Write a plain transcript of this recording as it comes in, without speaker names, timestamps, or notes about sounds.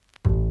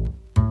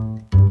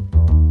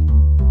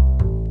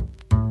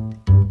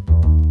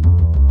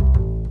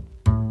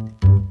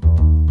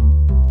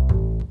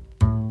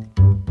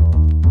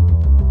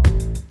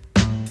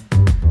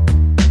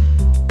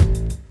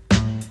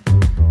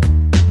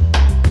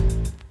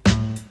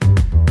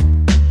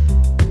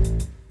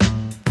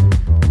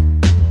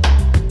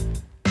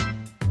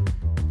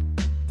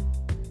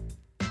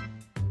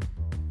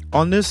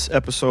On this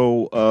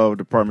episode of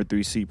Department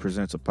 3C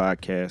Presents a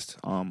Podcast,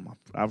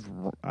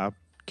 I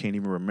can't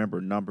even remember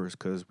numbers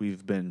because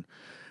we've been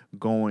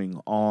going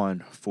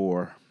on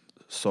for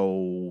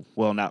so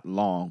well, not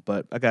long,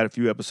 but I got a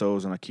few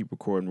episodes and I keep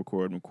recording,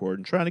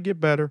 trying to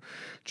get better,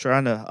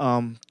 trying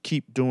to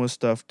keep doing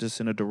stuff just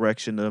in a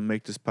direction to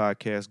make this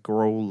podcast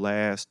grow,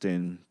 last,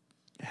 and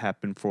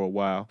happen for a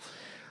while.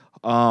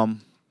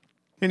 Um,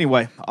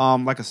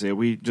 like I said,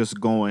 we just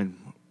going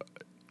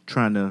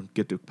trying to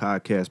get the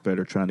podcast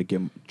better, trying to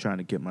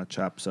get my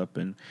chops up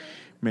and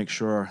make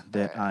sure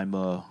that I'm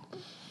a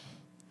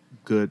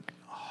good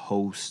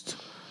host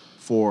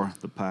for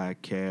the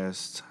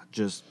podcast.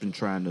 Just been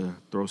trying to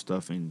throw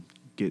stuff and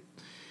get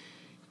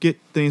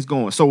things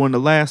going. So in the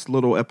last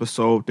little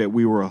episode that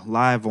we were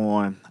live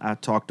on, I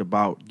talked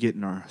about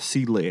getting our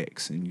sea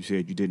legs, and you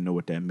said you didn't know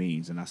what that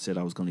means, and I said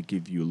I was going to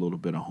give you a little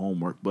bit of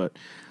homework, but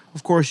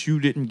of course you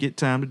didn't get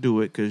time to do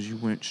it because you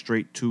went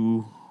straight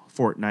to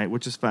Fortnite,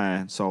 which is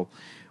fine. So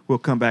we'll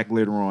come back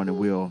later on and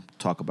we'll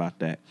talk about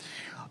that.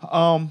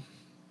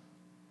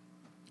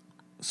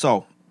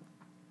 So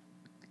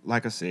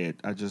like I said,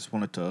 I just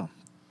wanted to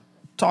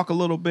talk a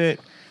little bit,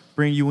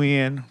 bring you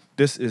in.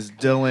 This is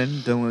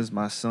Dylan. Dylan is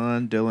my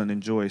son. Dylan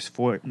enjoys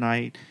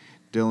Fortnite.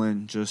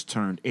 Dylan just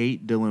turned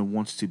 8. Dylan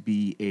wants to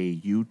be a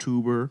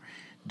YouTuber.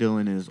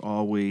 Dylan is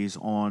always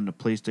on the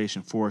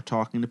PlayStation 4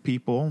 talking to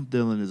people.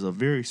 Dylan is a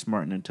very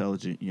smart and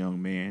intelligent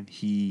young man.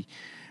 He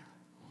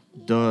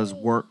does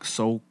work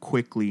so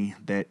quickly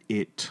that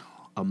it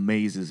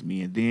amazes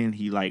me. And then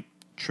he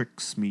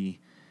tricks me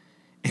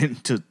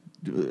into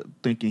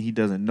thinking he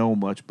doesn't know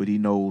much, but he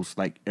knows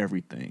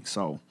everything.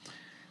 So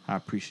I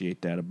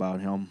appreciate that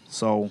about him.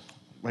 So,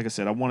 like I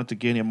said, I wanted to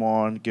get him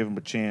on, give him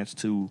a chance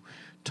to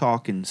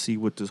talk and see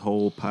what this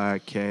whole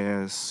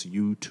podcast,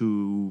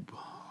 YouTube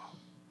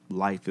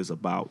life is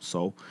about.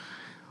 So,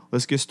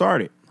 let's get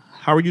started.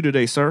 How are you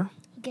today, sir?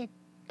 Good.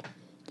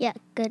 Yeah,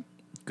 good.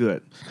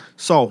 Good.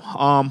 So,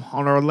 on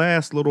our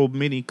last little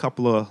mini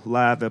couple of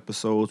live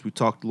episodes, we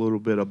talked a little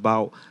bit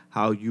about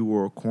how you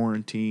were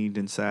quarantined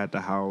inside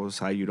the house,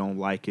 how you don't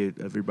like it.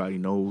 Everybody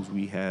knows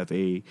we have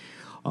a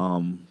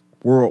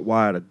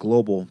worldwide, a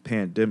global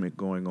pandemic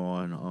going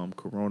on,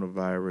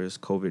 coronavirus,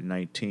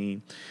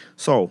 COVID-19.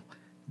 So,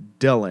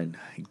 Dylan,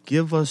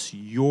 give us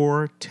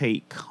your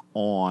take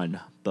on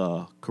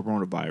the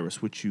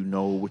coronavirus, what you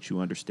know, what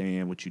you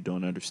understand, what you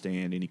don't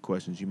understand, any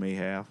questions you may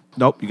have.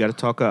 Nope, you got to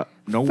talk up.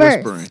 No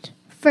whispering.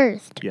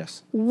 First,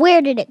 Yes.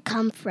 where did it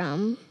come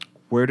from?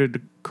 Where did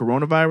the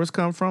coronavirus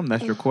come from?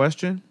 That's your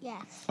question?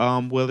 Yes.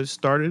 Well, it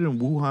started in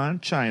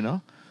Wuhan,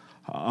 China.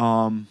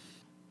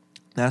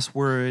 That's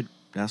where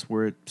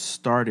it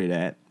started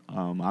at.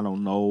 I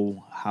don't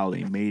know how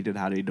they made it,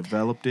 how they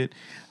developed it.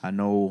 I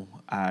know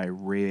I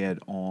read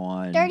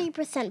on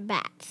 30%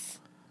 bats.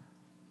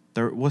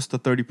 What's the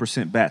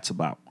 30% bats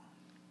about?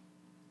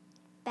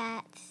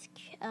 Bats.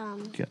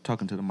 Yeah,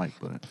 talking to the mic,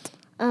 but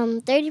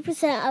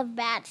 30% of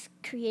bats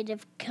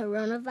created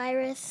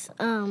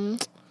coronavirus.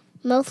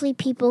 Mostly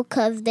people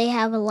because they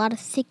have a lot of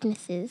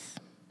sicknesses.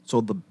 so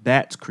the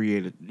bats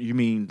created. You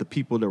mean the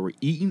people that were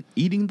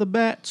eating the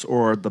bats,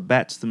 or the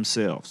bats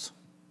themselves?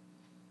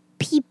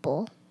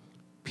 People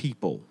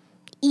People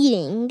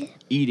eating.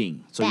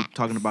 So bats. you're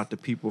talking about the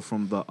people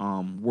from the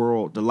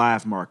world, the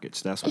live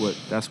markets. That's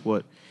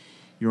what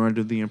you're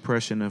under the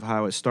impression of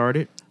how it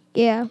started.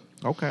 Yeah.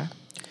 Okay.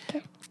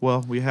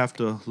 Well, we have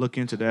to look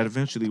into that.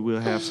 Eventually,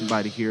 we'll have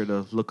somebody here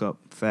to look up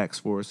facts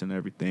for us and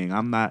everything.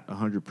 I'm not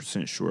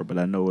 100% sure, but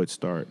I know it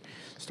started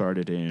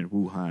in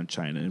Wuhan,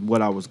 China. And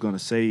what I was going to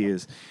say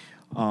is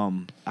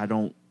I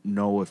don't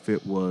know if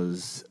it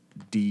was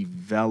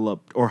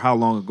developed or how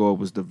long ago it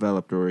was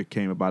developed or it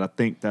came about. I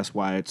think that's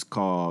why it's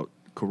called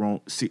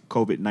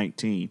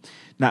COVID-19,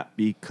 not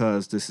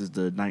because this is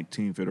the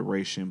 19th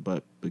iteration,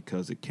 but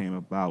because it came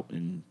about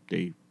and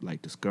they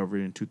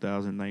discovered it in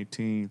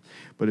 2019.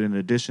 But in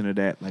addition to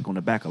that, on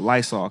the back of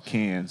Lysol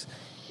cans,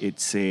 it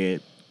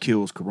said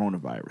kills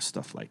coronavirus,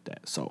 stuff like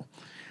that. So,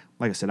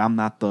 like I said, I'm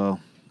not the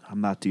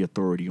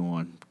authority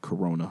on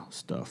corona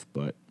stuff,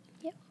 but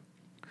Yep.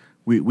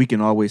 we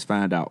can always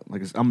find out. I'm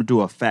gonna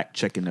do a fact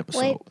checking episode.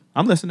 Wait.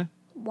 I'm listening.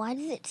 Why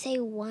does it say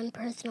one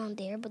person on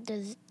there, but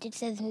it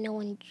says no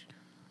one?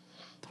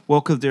 Well,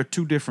 because they're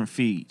two different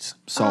feeds.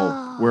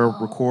 So we're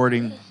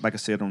recording, like I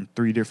said, on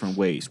 3 different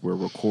ways. We're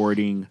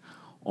recording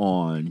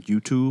on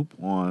YouTube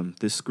on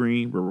this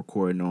screen. We're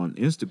recording on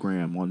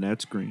Instagram on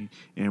that screen.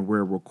 And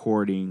we're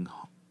recording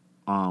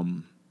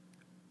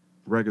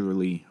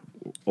regularly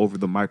over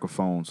the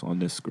microphones on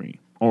this screen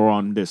or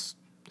on this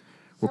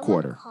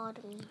recorder. Someone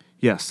called me.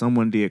 Yes,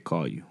 someone did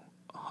call you.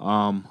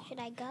 Should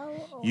I go?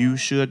 You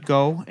should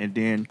go and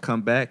then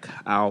come back.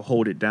 I'll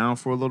hold it down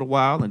for a little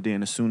while, and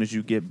then as soon as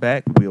you get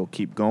back, we'll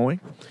keep going.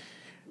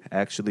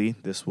 Actually,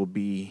 this will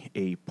be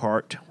a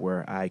part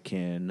where I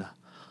can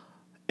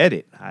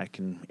edit. I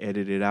can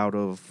edit it out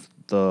of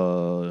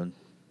the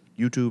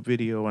YouTube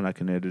video, and I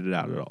can edit it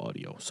out of the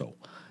audio. So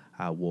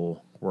I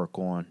will work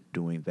on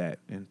doing that.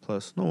 And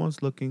plus, no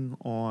one's looking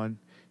on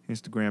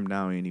Instagram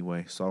now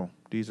anyway. So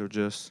these are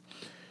just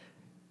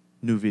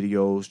new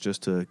videos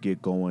just to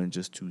get going,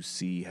 just to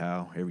see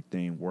how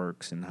everything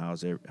works and how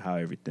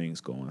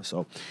everything's going.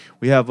 So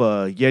we have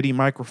a Yeti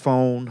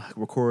microphone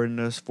recording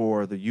us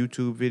for the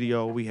YouTube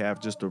video. We have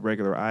just a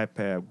regular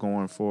iPad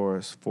going for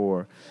us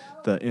for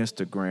the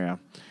Instagram.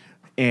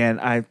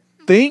 And I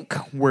think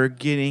we're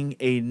getting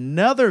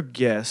another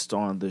guest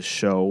on the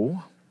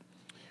show.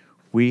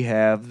 We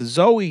have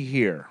Zoe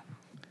here.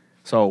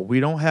 So we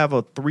don't have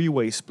a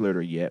three-way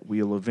splitter yet.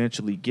 We'll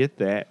eventually get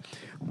that.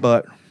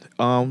 But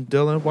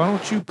Dylan, why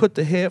don't you put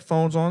the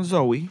headphones on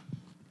Zoe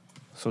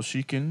so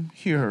she can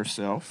hear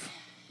herself?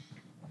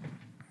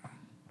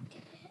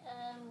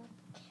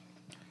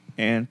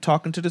 And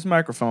talking to this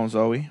microphone,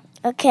 Zoe.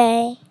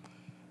 Okay.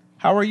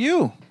 How are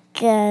you?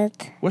 Good.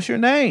 What's your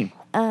name?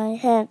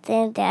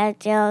 Henderson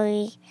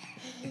Zoe.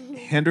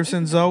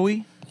 Henderson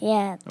Zoe?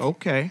 Yeah.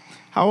 Okay.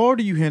 How old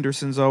are you,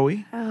 Henderson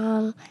Zoe?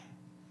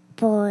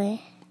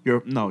 Boy.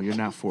 You're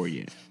not 4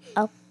 yet.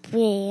 Oh,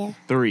 3.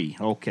 3.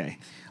 Okay.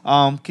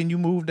 Can you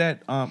move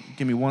that?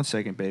 Give me 1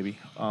 second, baby.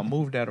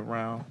 Move that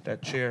around,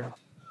 that chair.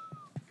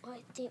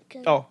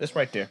 Oh, it's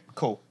right there.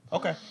 Cool.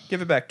 Okay. Give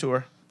it back to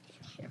her.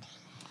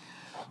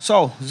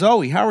 So,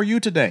 Zoe, how are you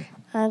today?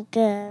 I'm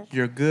good.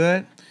 You're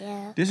good?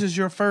 Yeah. This is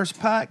your first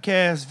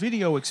podcast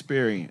video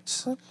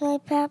experience. What's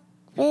my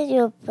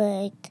video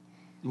bird?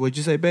 What'd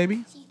you say,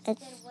 baby?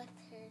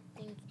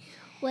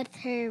 What's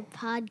her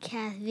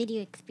podcast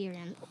video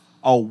experience?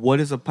 Oh, what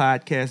is a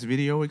podcast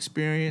video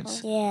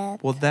experience? Yeah.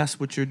 Well,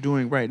 that's what you're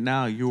doing right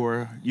now.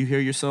 You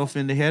hear yourself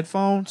in the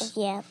headphones?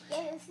 Yeah.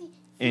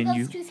 And those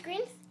you 2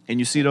 screens? And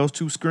you see those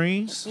 2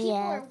 screens?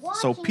 Yeah.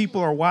 So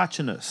people are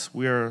watching us.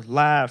 We're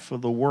live for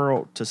the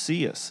world to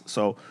see us.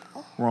 So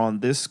we're on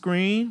this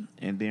screen,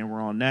 and then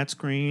we're on that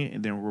screen,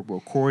 and then we're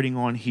recording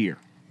on here.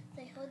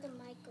 So hold the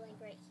mic like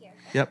right here.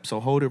 Yep, so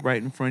hold it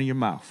right in front of your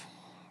mouth.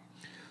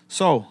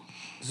 So,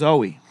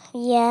 Zoe.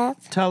 Yeah.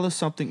 Tell us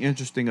something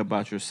interesting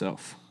about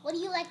yourself. What do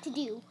you like to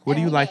do? What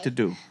do you like to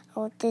do?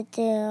 What to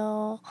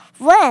do?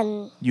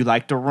 Run. You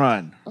like to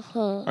run.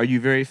 Are you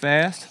very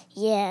fast?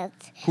 Yes.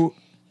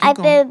 I've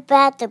been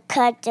about to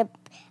catch a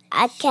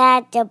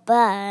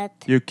bug.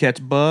 You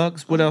catch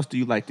bugs? What else do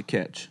you like to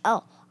catch?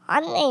 Oh,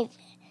 I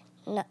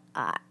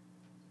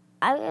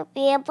will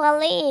be a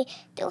police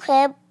to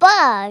hit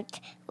bugs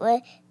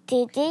with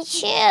TT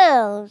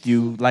shoes.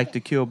 You like to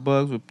kill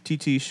bugs with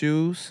TT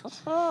shoes?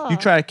 You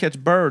try to catch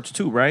birds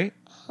too, right?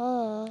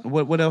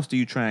 What else do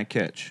you try and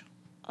catch?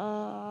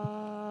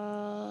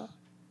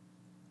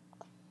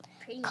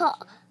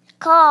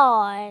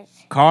 Cars.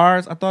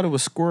 Cars? I thought it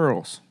was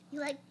squirrels. You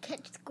like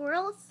catch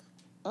squirrels?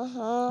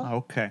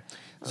 Okay.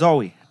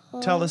 Zoe,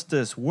 tell us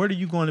this. What are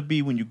you going to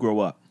be when you grow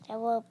up? I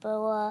will be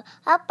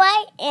a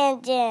fire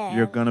engine.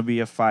 You're going to be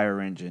a fire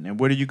engine. And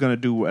what are you going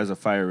to do as a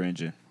fire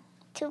engine?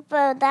 To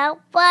put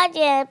out fire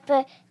and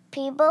put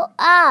people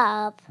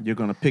up. You're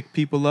going to pick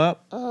people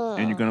up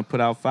and you're going to put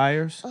out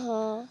fires?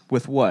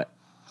 With what?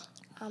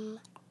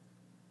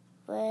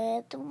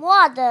 With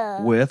water.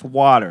 With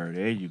water.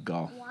 There you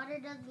go. Water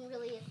doesn't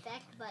really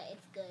affect, but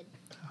it's good.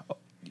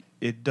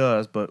 It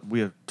does, but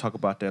we'll talk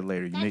about that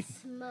later.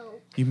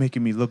 Smoke. You're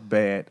making me look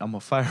bad. I'm a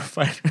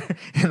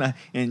firefighter,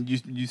 and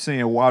you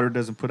saying water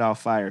doesn't put out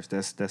fires.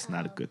 That's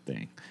not a good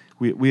thing.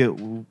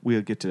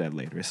 We'll get to that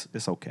later.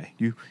 It's okay.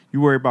 You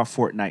worry about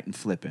Fortnite and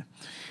flipping.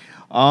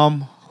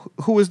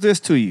 Who is this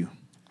to you?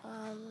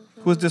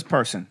 Who is this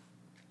person?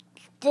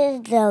 This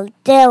is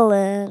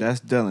Dylan.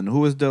 That's Dylan.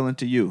 Who is Dylan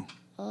to you?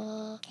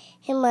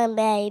 He's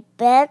my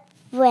best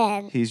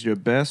friend. He's your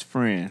best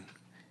friend.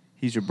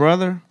 He's your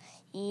brother?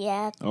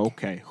 Yeah.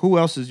 Okay. Who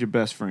else is your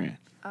best friend?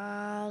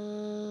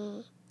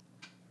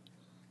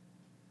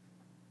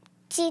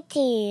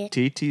 TT.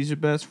 TT's your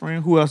best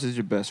friend? Who else is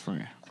your best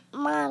friend?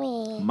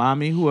 Mommy.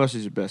 Mommy? Who else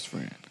is your best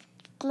friend?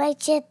 My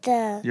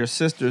sister. Your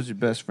sister is your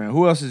best friend.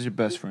 Who else is your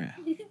best friend?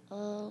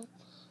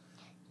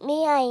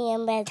 Me, I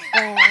am best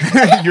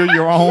friend. You're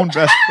your own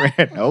best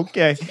friend.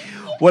 Okay.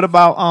 What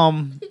about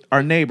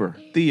our neighbor,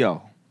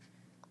 Theo?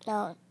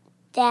 No,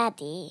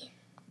 Daddy.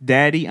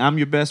 Daddy, I'm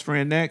your best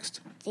friend next?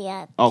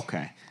 Yeah.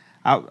 Okay.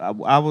 I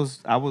was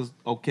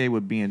okay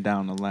with being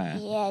down the line.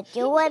 Yeah,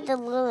 you were the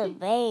little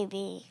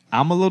baby.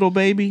 I'm a little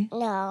baby?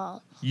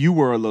 No. You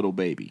were a little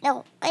baby.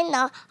 No, I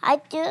know.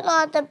 I do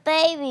not the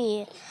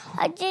baby.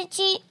 I did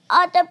see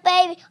the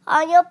baby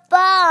on your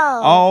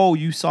phone. Oh,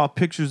 you saw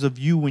pictures of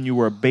you when you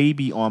were a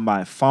baby on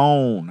my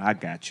phone. I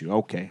got you.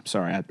 Okay.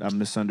 Sorry, I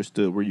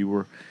misunderstood where you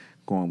were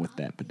going with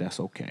that, but that's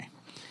okay.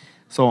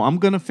 So I'm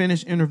going to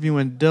finish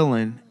interviewing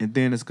Dylan, and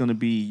then it's going to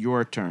be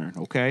your turn,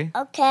 okay?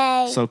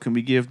 Okay. So can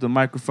we give the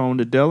microphone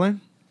to Dylan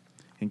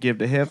and give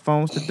the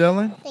headphones to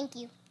Dylan? Thank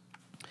you.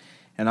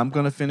 And I'm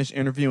going to finish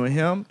interviewing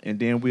him, and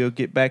then we'll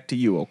get back to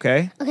you,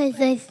 okay?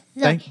 Okay,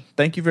 so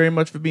Thank you very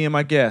much for being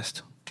my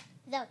guest.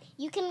 So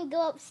you can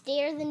go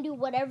upstairs and do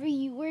whatever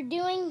you were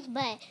doing,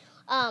 but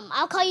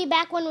I'll call you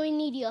back when we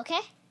need you,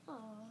 okay?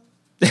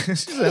 She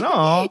said,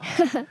 "Oh."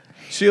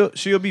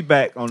 She'll be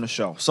back on the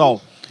show.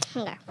 So,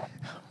 Okay.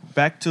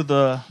 back to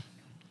the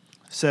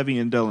Sevy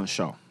and Dylan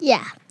show.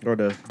 Yeah. Or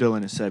the Dylan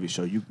and Sevy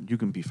show. You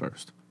can be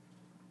first.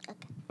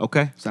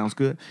 Okay, sounds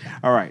good.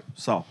 All right,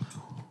 so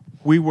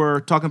we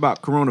were talking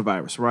about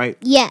coronavirus, right?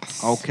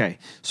 Yes. Okay,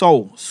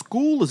 so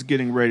school is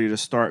getting ready to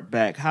start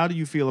back. How do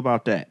you feel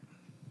about that?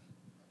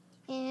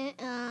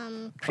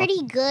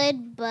 Pretty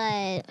good,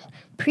 but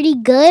pretty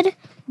good,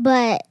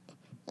 but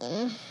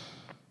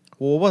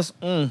Well, what's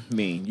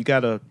mean? You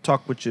gotta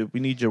talk with your. We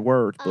need your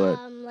words,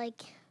 but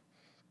like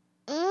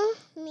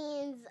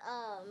means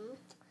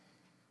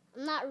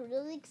I'm not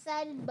really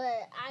excited,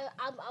 but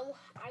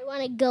I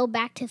want to go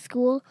back to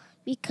school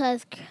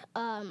because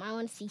I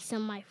want to see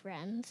some of my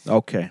friends.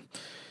 okay.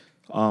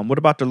 What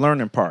about the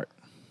learning part?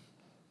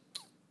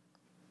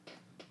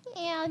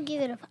 Yeah, I'd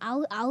give it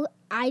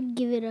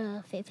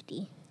a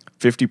 50.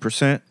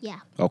 50%. Yeah.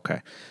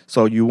 Okay,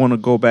 so you want to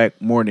go back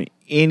more than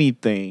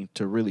anything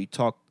to really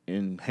talk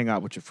and hang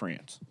out with your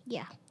friends.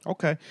 Yeah.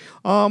 Okay.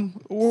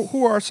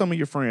 Who are some of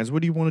your friends?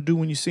 What do you want to do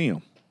when you see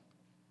them?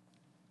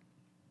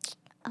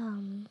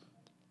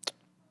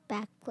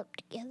 Backflip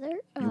together.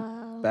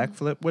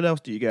 Backflip. What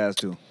else do you guys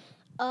do?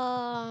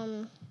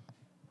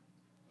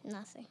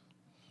 Nothing.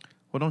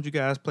 Well, don't you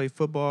guys play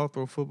football,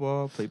 throw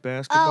football, play Oh,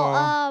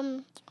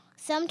 basketball?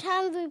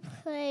 sometimes we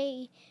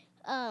play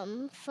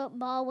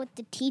football with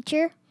the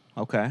teacher,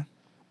 Okay.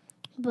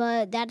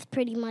 but that's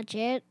pretty much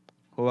it.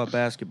 What about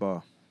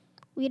basketball?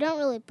 We don't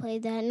really play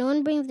that. No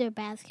one brings their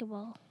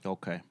basketball.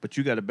 Okay. But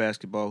you got a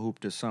basketball hoop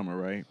this summer,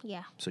 right?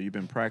 Yeah. So you've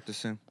been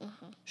practicing,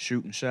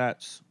 shooting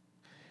shots.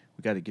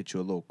 We got to get you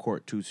a little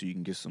court, too, so you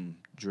can get some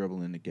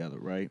dribbling together,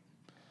 right?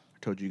 I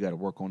told you got to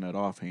work on that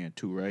offhand,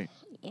 too, right?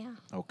 Yeah.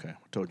 Okay.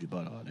 I told you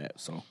about all that.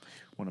 So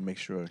want to make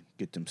sure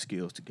get them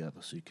skills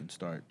together so you can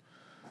start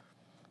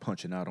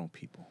punching out on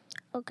people.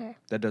 Okay.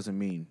 That doesn't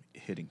mean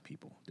hitting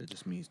people. That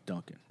just means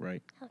dunking,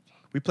 right? Okay.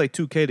 We play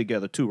 2K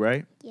together, too,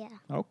 right? Yeah.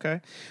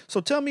 Okay. So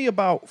tell me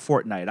about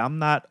Fortnite. I'm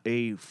not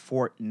a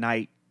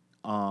Fortnite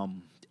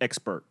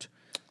expert.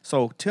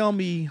 So tell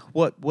me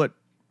what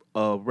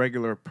a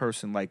regular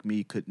person like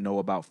me could know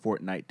about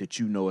Fortnite that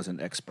you know as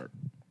an expert.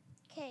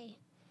 Okay.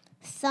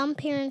 Some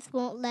parents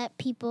won't let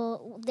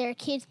their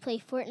kids play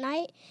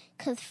Fortnite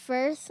because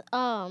first,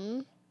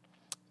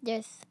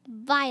 there's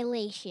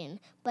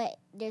violation, but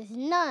there's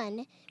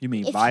none. You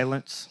mean If-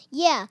 violence?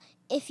 Yeah.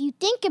 If you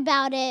think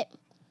about it,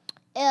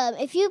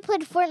 if you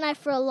played Fortnite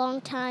for a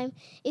long time,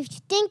 if you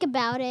think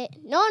about it,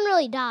 no one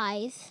really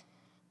dies.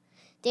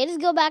 They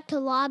just go back to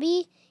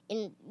lobby,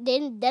 and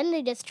then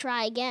they just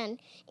try again.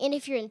 And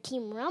if you're in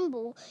Team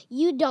Rumble,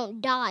 you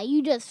don't die.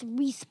 You just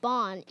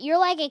respawn. You're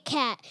like a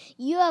cat.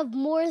 You have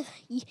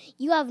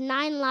You have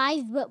 9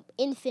 lives, but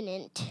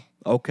infinite.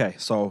 Okay.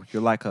 So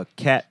you're like a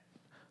cat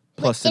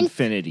plus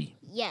infinity.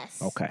 Yes.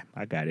 Okay.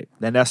 I got it.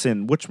 Then that's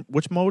in which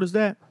mode is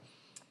that?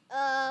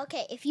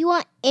 Okay, if you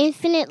want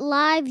infinite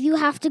lives, you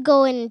have to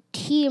go in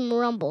Team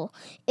Rumble.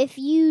 If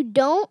you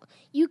don't,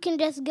 you can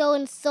just go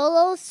in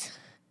solos.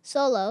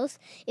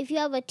 If you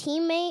have a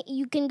teammate,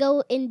 you can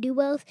go in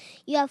duos.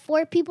 You have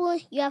 4 people.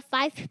 You have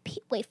 4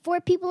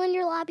 people in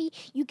your lobby.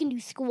 You can do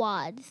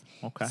squads.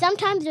 Okay.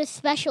 Sometimes there's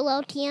special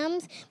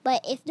LTMs,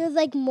 but if there's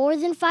like more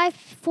than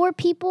 4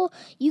 people,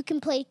 you can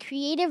play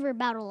creative or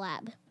battle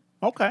lab.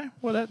 Okay,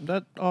 well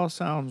that all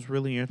sounds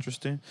really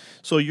interesting.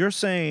 So you're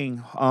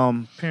saying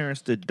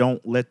parents that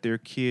don't let their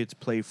kids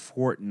play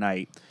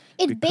Fortnite.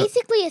 It's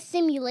basically a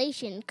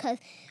simulation because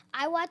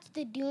I watched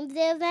the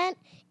Doomsday event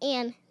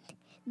and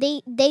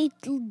they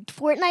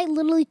Fortnite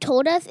literally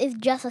told us it's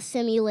just a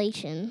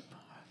simulation.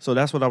 So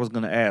that's what I was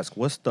gonna ask.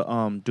 What's the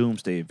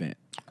Doomsday event?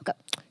 Okay,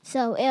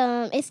 so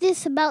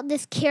it's about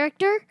this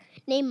character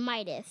named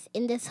Midas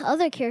and this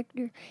other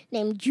character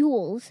named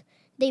Jules.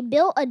 They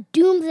built a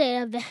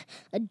doomsday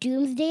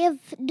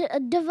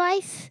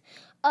device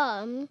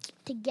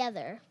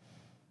together.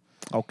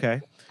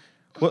 Okay.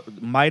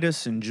 What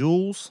Midas and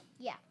Jules?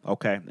 Yeah.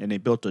 Okay, and they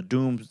built a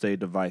doomsday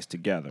device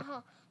together.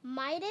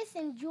 Midas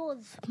and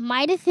Jules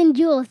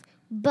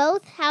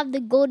both have the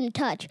golden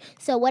touch.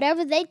 So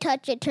whatever they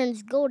touch, it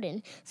turns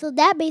golden. So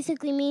that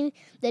basically means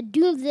the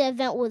doomsday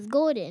event was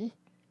golden.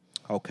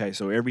 Okay,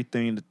 so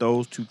everything that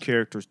those two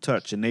characters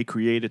touch and they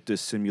created this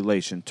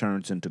simulation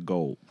turns into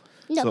gold.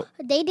 No,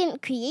 they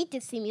didn't create the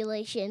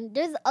simulation.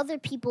 There's other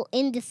people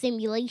in the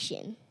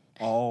simulation.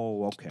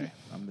 Oh, okay.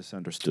 I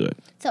misunderstood.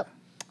 So,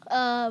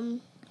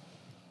 and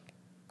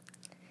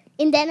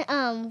then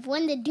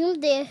when the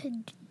Doomsday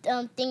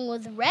thing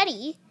was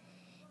ready,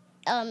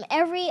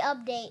 every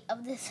update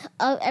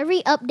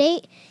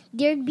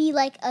there'd be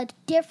like a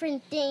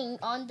different thing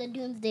on the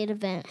Doomsday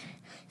event.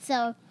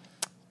 So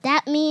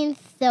that means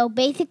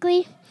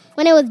basically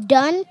when it was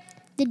done,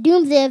 the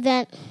Doomsday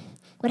event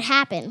would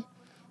happen.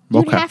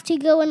 You'd have to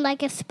go in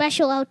like a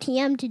special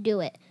LTM to do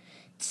it.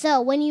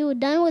 So when you were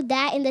done with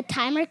that and the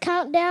timer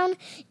countdown,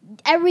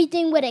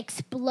 everything would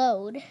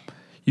explode.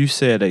 You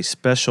said a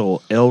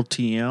special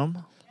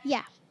LTM?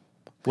 Yeah.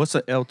 What's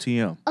a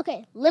LTM?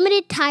 Okay,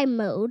 limited time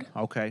mode.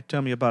 Okay,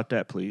 tell me about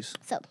that, please.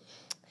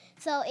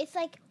 So it's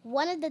like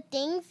one of the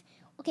things.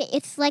 Okay,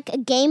 it's like a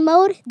game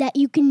mode that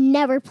you can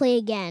never play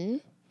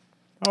again.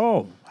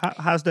 Oh,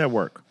 how's that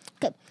work?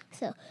 Okay,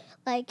 so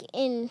like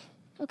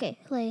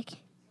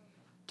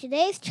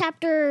today's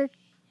chapter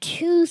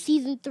 2,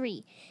 season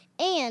 3.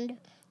 And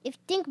if you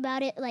think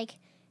about it, like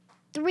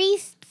 4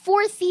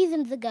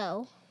 seasons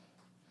ago,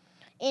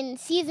 in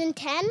season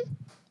 10,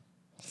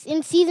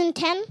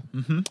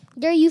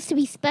 there used to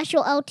be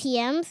special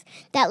LTMs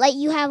that let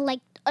you have like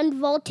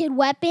unvaulted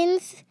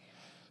weapons,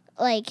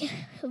 like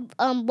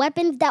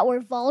weapons that were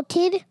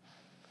vaulted.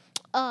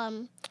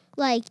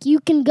 Like you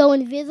can go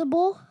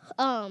invisible.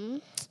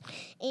 And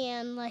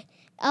like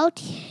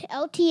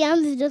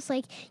LTMs is just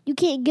like you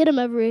can't get them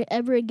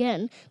ever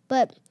again.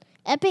 But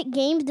Epic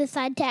Games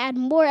decided to add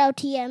more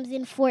LTMs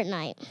in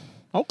Fortnite.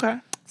 Okay.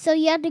 So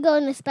you have to go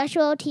in a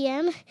special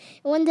LTM. And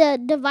when the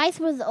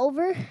device was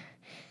over,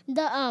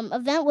 the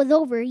event was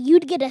over,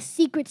 you'd get a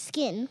secret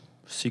skin.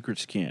 Secret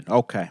skin.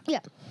 Okay. Yeah.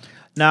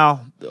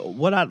 Now,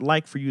 what I'd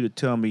like for you to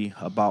tell me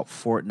about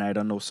Fortnite,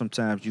 I know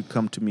sometimes you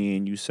come to me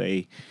and you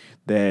say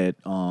that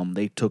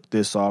they took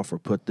this off or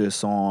put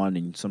this on,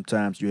 and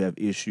sometimes you have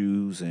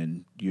issues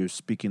and you're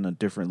speaking a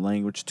different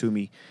language to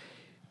me.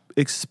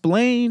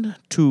 Explain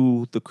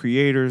to the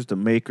creators, the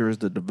makers,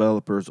 the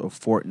developers of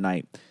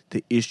Fortnite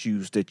the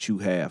issues that you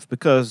have,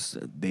 because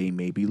they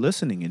may be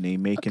listening and they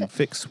may can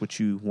fix what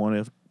you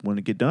want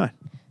to get done.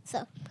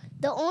 So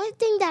the only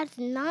thing that's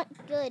not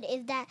good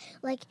is that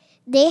like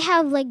they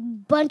have like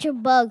bunch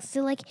of bugs.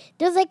 So like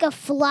there's like a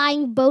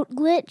flying boat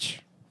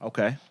glitch.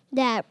 Okay.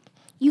 That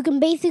you can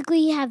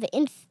basically have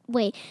you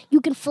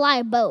can fly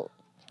a boat.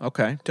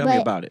 Okay. Tell me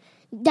about it.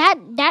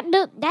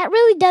 That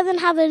really doesn't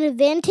have an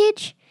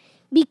advantage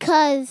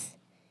because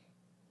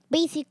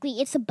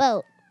basically it's a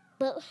boat.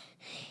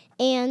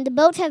 And the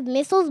boats have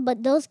missiles,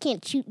 but those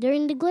can't shoot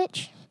during the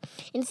glitch.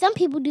 And some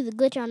people do the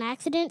glitch on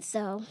accident,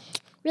 so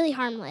really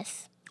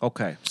harmless.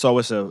 Okay, so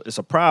it's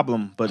a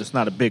problem, but it's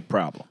not a big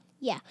problem.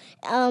 Yeah,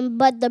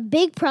 but the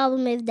big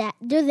problem is that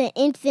there's an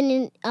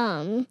infinite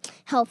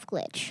health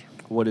glitch.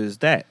 What is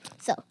that?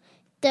 So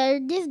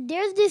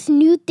there's this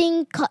new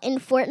thing in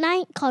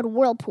Fortnite called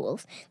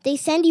whirlpools. They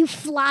send you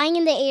flying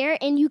in the air,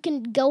 and you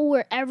can go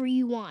wherever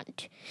you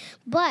want.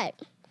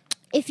 But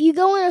if you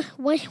go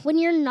when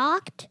you're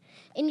knocked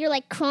and you're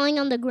like crawling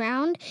on the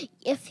ground,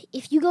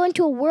 if you go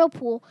into a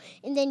whirlpool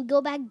and then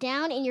go back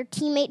down and your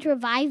teammates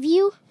revive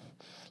you,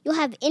 you'll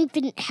have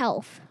infinite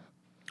health.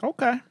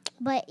 Okay.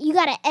 But you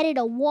gotta edit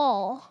a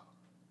wall.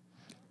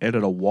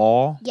 Edit a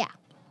wall? Yeah.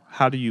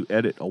 How do you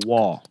edit a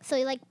wall? So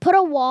you like put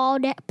a wall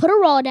down.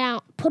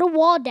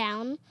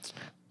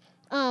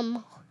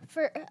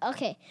 For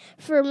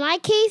my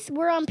case,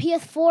 we're on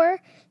PS4.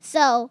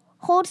 So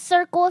hold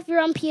circle if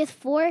you're on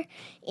PS4,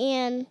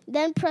 and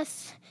then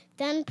press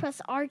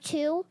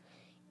R2,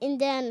 and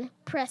then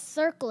press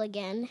circle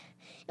again.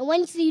 And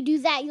once you do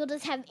that, you'll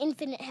just have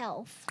infinite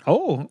health.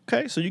 Oh,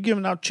 okay. So you're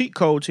giving out cheat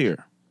codes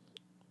here.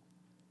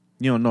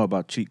 You don't know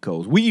about cheat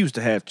codes. We used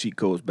to have cheat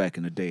codes back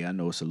in the day. I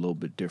know it's a little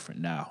bit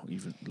different now.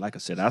 Even like I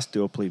said, I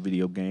still play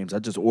video games. I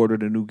just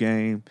ordered a new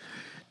game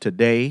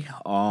today.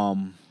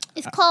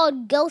 It's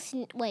called Ghost.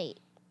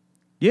 Wait.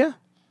 Yeah.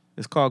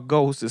 It's called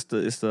Ghost.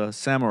 It's the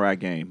samurai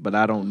game, but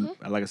I don't.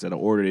 Like I said, I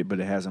ordered it, but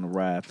it hasn't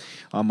arrived.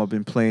 I've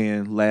been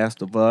playing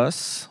Last of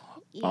Us.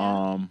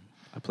 Yeah.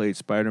 I played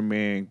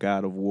Spider-Man,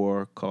 God of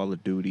War, Call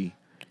of Duty,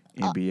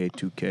 NBA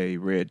 2K,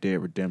 Red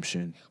Dead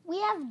Redemption. We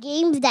have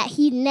games that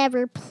he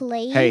never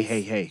plays.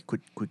 Hey!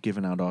 Quit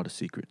giving out all the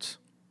secrets.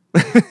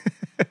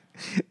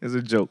 It's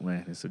a joke,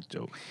 man. It's a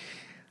joke.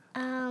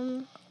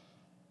 Go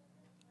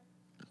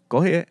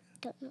ahead.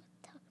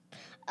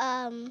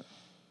 I'm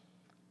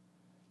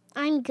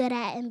good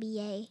at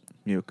NBA.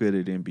 You're good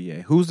at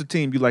NBA. Who's the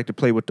team you like to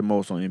play with the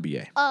most on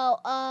NBA?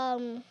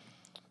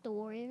 The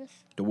Warriors.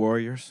 The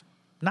Warriors?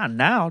 Not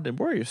now. The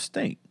Warriors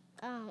stink.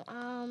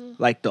 Oh,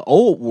 Like the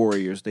old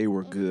Warriors, they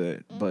were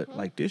good, but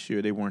like this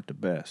year, they weren't the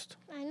best.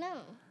 I know.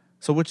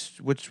 So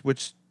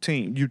which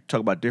team? You talk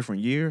about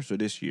different years or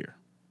this year?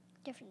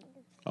 Different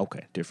years.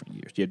 Okay, different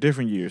years. Yeah,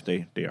 different years.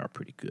 They are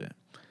pretty good,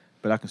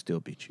 but I can still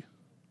beat you.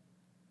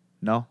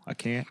 No, I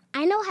can't.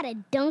 I know how to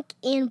dunk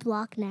and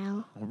block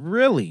now.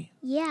 Really?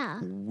 Yeah.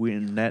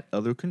 When that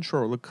other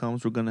controller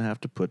comes, we're gonna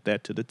have to put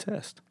that to the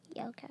test.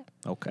 Yeah. Okay.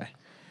 Okay.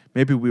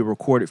 Maybe we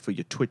record it for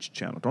your Twitch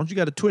channel. Don't you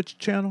got a Twitch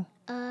channel?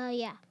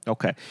 Yeah.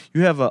 Okay.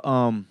 You have a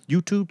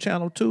YouTube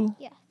channel too?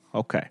 Yeah.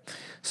 Okay.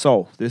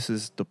 So this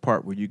is the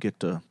part where you get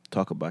to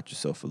talk about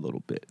yourself a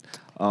little bit.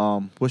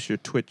 What's your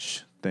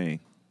Twitch thing?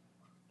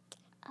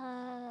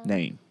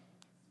 Name?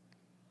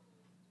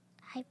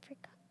 I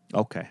forgot.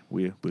 Okay.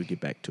 We'll get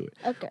back to it.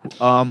 Okay.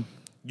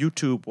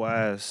 YouTube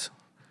wise,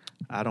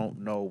 I don't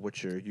know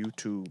what your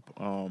YouTube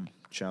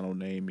channel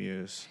name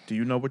is. Do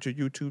you know what your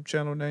YouTube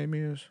channel name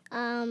is?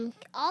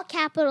 All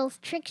capitals,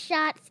 trick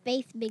shot,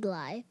 space, big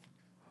live.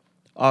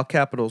 All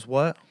capitals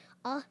what?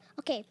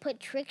 Okay, put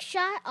trick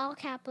shot, all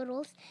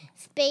capitals,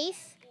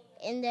 space,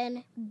 and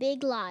then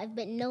big live,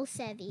 but no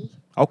Sevi.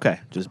 Okay,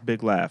 just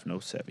big laugh, no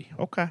Sevi.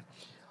 Okay.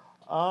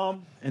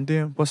 And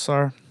then what's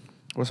our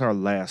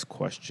last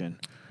question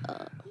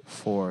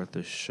for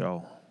the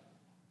show?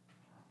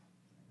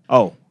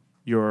 Oh,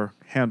 your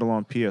handle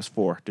on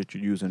PS4 that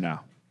you're using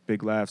now.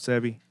 Big Laugh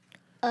Sevi?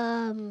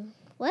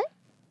 What?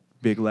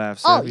 Big Live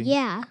Oh, Sevy.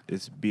 yeah.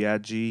 It's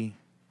BIGLIVESEVY.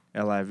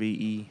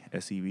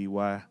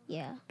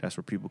 Yeah. That's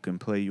where people can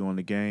play you on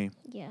the game,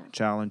 Yeah.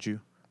 challenge you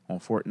on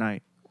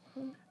Fortnite.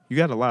 You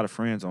got a lot of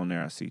friends on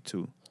there, I see,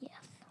 too. Yes.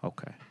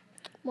 Okay.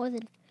 More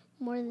than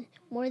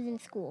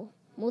school.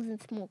 More than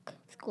school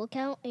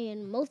count,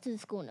 and most of the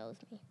school knows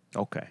me.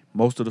 Okay.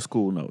 Most of the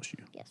school knows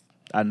you. Yes.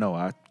 I know.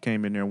 I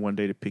came in there one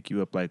day to pick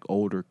you up, like,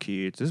 older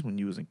kids. This is when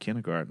you was in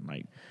kindergarten,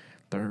 like,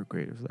 third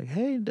grade. It was like,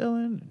 hey,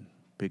 Dylan. And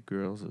big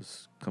girls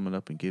was coming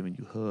up and giving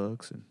you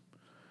hugs, and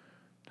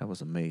that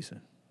was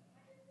amazing.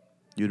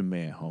 You the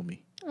man, homie.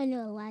 I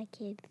know a lot of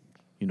kids.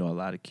 You know a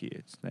lot of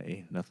kids.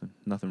 Hey, nothing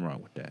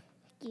wrong with that.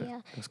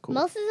 Yeah. That's cool.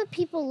 Most of the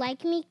people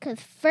like me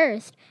because,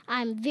 first,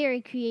 I'm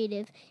very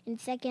creative, and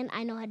second,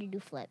 I know how to do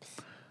flips.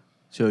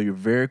 So you're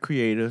very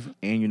creative,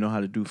 and you know how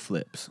to do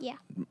flips. Yeah.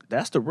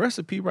 That's the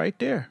recipe right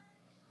there.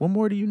 What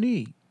more do you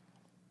need?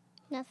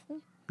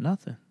 Nothing.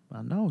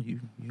 I know.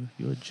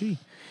 You're a G.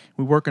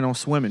 We're working on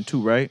swimming,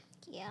 too, right?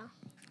 Yeah.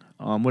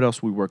 What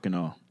else we working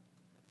on?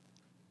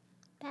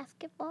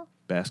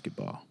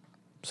 Basketball.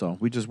 So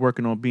we just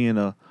working on being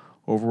a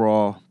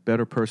overall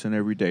better person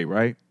every day,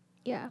 right?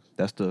 Yeah.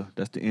 That's the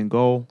end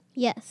goal?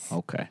 Yes.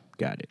 Okay,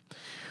 got it.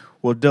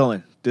 Well,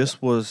 Dylan,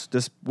 this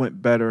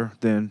went better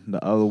than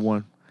the other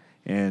one,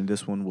 and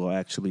this one will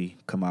actually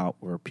come out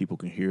where people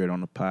can hear it on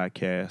the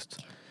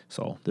podcast.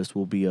 So this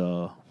will be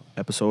a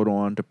episode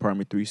on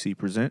Department 3C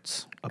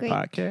Presents, a Great.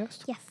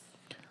 podcast. Yes.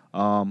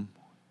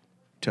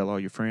 Tell all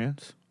your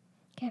friends.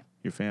 Okay.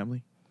 Your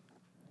family.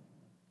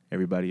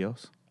 Everybody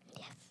else.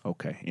 Yes.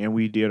 Okay, and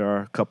we did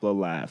our couple of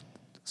live.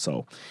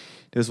 So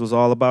this was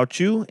all about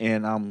you,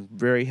 and I'm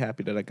very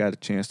happy that I got a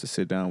chance to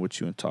sit down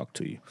with you and talk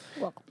to you.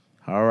 Welcome.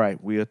 All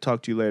right, we'll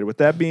talk to you later. With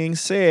that being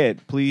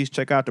said, please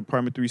check out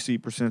Department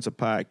 3C Presents a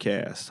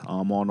Podcast.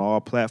 On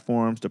all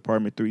platforms,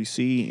 Department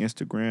 3C,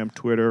 Instagram,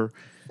 Twitter,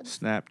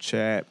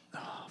 Snapchat,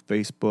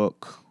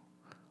 Facebook,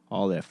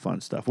 all that fun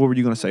stuff. What were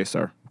you going to say,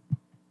 sir?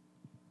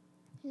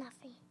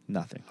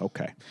 Nothing.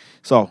 Okay.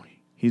 So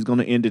he's going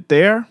to end it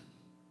there.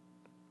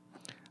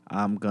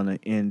 I'm going to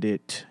end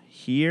it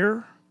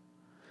here.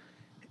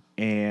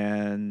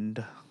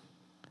 And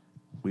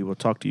we will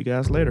talk to you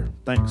guys later.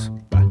 Thanks.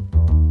 Bye.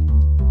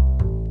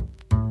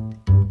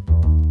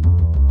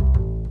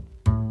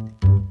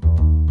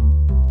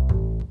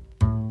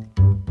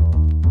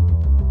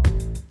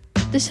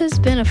 This has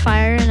been a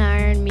Fire and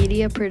Iron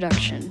Media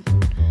production.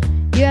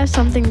 You have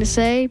something to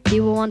say,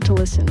 people want to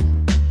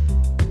listen.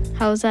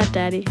 How's that,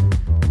 Daddy?